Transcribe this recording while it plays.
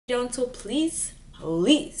Don't so please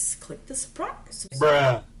click the subscribe.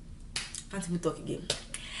 Bruh. Until we talk again.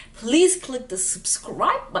 Please click the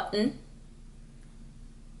subscribe button.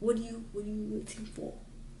 What are you waiting for?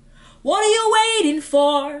 What are you waiting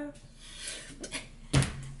for?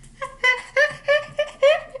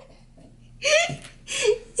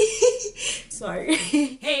 Sorry.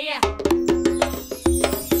 Hey, yeah.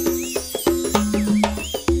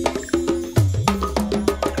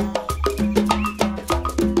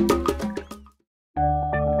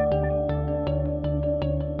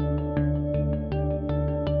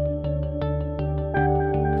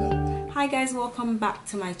 Hi guys, welcome back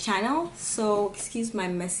to my channel. So excuse my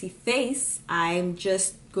messy face. I'm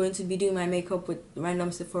just going to be doing my makeup with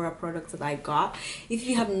random Sephora products that I got. If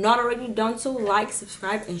you have not already done so, like,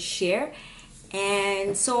 subscribe, and share.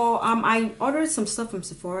 And so I ordered some stuff from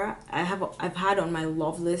Sephora. I've had on my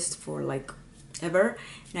love list for like ever,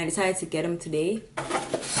 and I decided to get them today.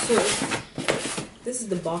 So this is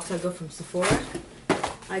the box I got from Sephora.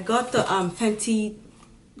 I got the Fenty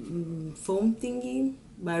foam thingy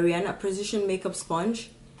by Rihanna Precision Makeup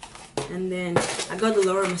Sponge, and then I got the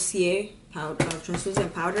Laura Mercier powder,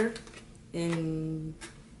 translucent powder in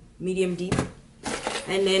medium deep,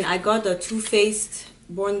 and then I got the Too Faced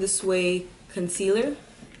Born This Way concealer,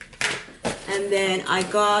 and then I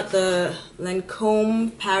got the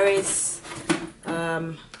Lancome Paris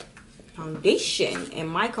foundation, and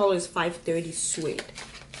my color is 530 Suede.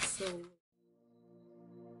 So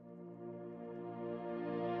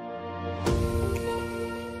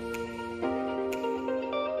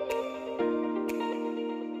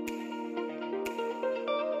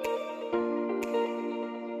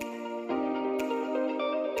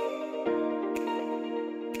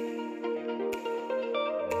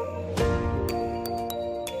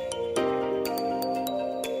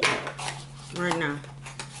right now.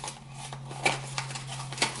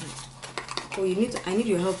 Oh, I need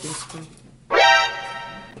your help in this one.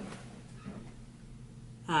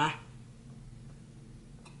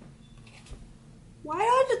 Why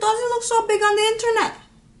does it look so big on the internet?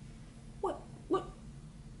 What?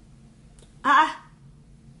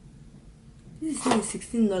 This is only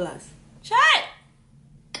 $16. Chat!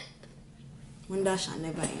 Wonder shall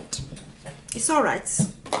never end. It's alright.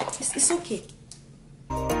 It's okay.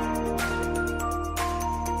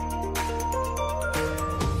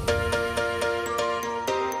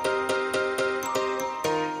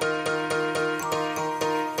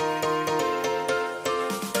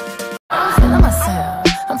 I'm feeling myself.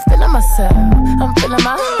 I'm feeling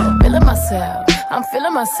myself. I'm feeling myself. I'm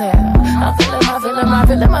feeling myself.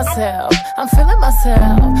 I'm feeling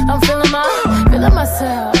myself. I'm feeling myself. I'm feeling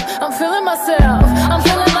myself. I'm feeling myself. I'm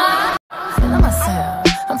feeling myself.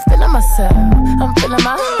 I'm feeling myself. I'm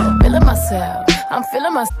feeling myself. I'm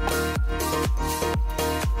feeling myself.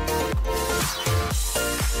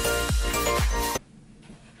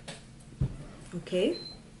 Okay.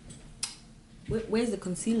 Where's the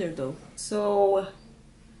concealer though? So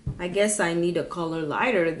I guess I need a color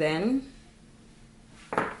lighter then.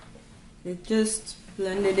 It just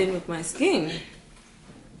blended in with my skin.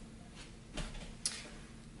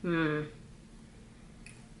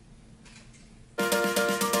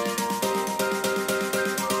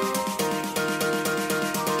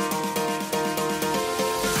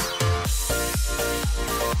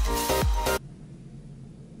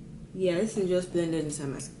 Yeah, this is just blended inside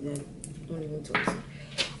my skin. Don't even touch it.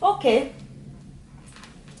 Okay.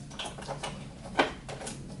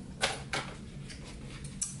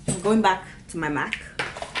 I'm going back to my MAC.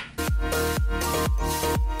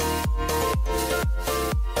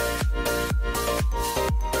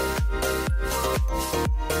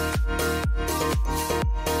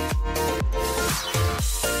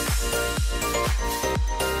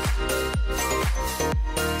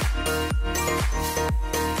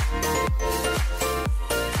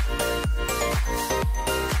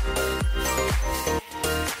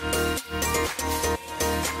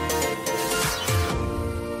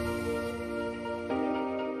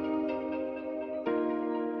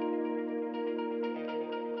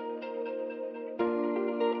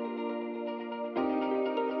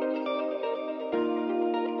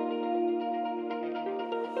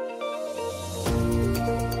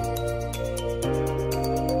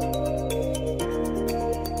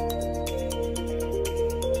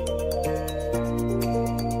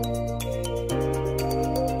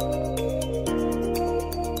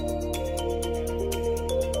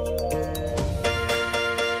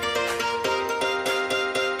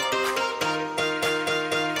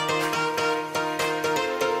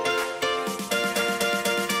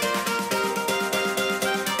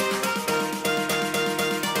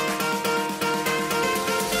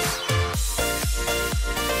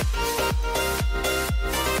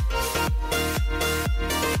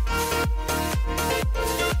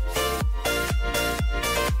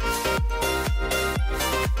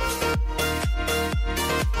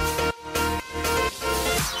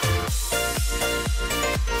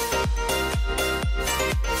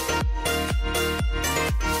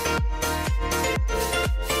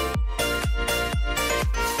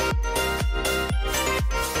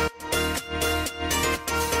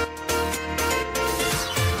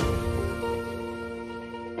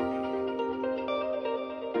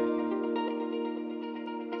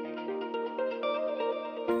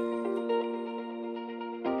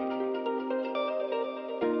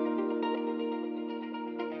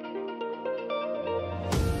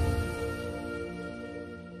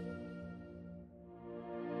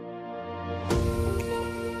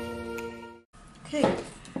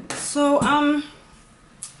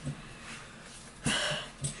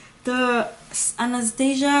 The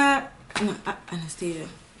Anastasia,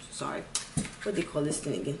 sorry, what do they call this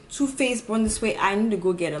thing again? Too Faced Born This Way. I need to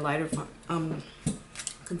go get a lighter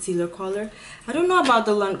concealer color. I don't know about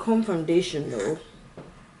the Lancome foundation though.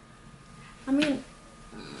 I mean,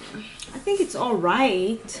 I think it's all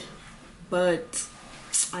right, but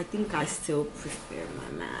I think I still prefer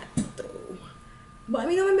my matte though. But I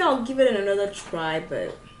mean, maybe I'll give it another try,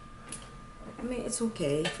 but I mean, it's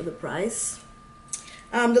okay for the price.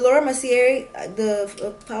 The Laura Mercier,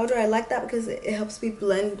 the powder, I like that because it helps me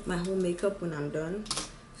blend my whole makeup when I'm done.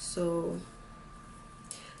 So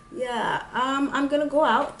yeah, I'm gonna go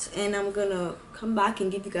out and I'm gonna come back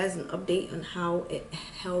and give you guys an update on how it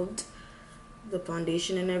held the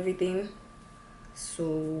foundation and everything.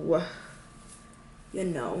 So you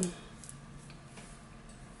know,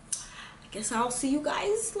 I guess I'll see you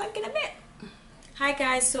guys like in a bit. Hi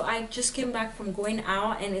guys, so I just came back from going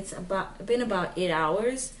out and it's been about 8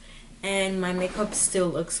 hours and my makeup still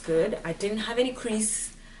looks good. I didn't have any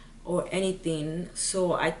crease or anything,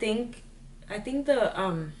 so I think the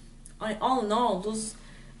all in all, those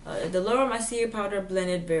the Laura Mercier powder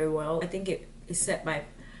blended very well. I think it set my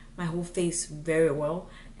whole face very well.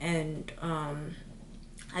 And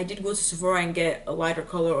I did go to Sephora and get a lighter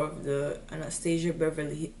color of the Anastasia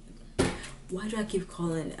Beverly. Why do I keep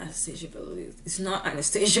calling it Anastasia Beverly? It's not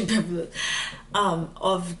Anastasia Beverly.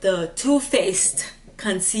 Of the Too Faced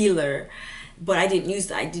concealer, but I didn't use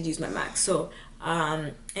that. I did use my MAC. So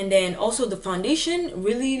and then also the foundation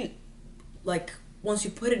really, like, once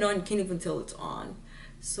you put it on, you can't even tell it's on.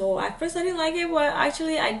 So at first I didn't like it, but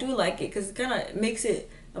actually I do like it because it kind of makes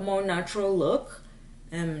it a more natural look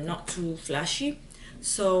and not too flashy.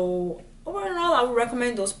 So overall, I would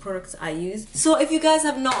recommend those products I use. So if you guys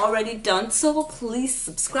have not already done so, please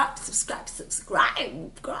subscribe,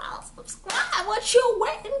 girl, subscribe. What you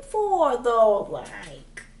waiting for though?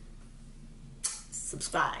 Like,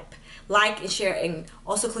 subscribe, like, and share, and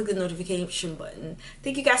also click the notification button.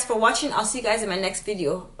 Thank you guys for watching. I'll see you guys in my next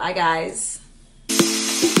video. Bye guys.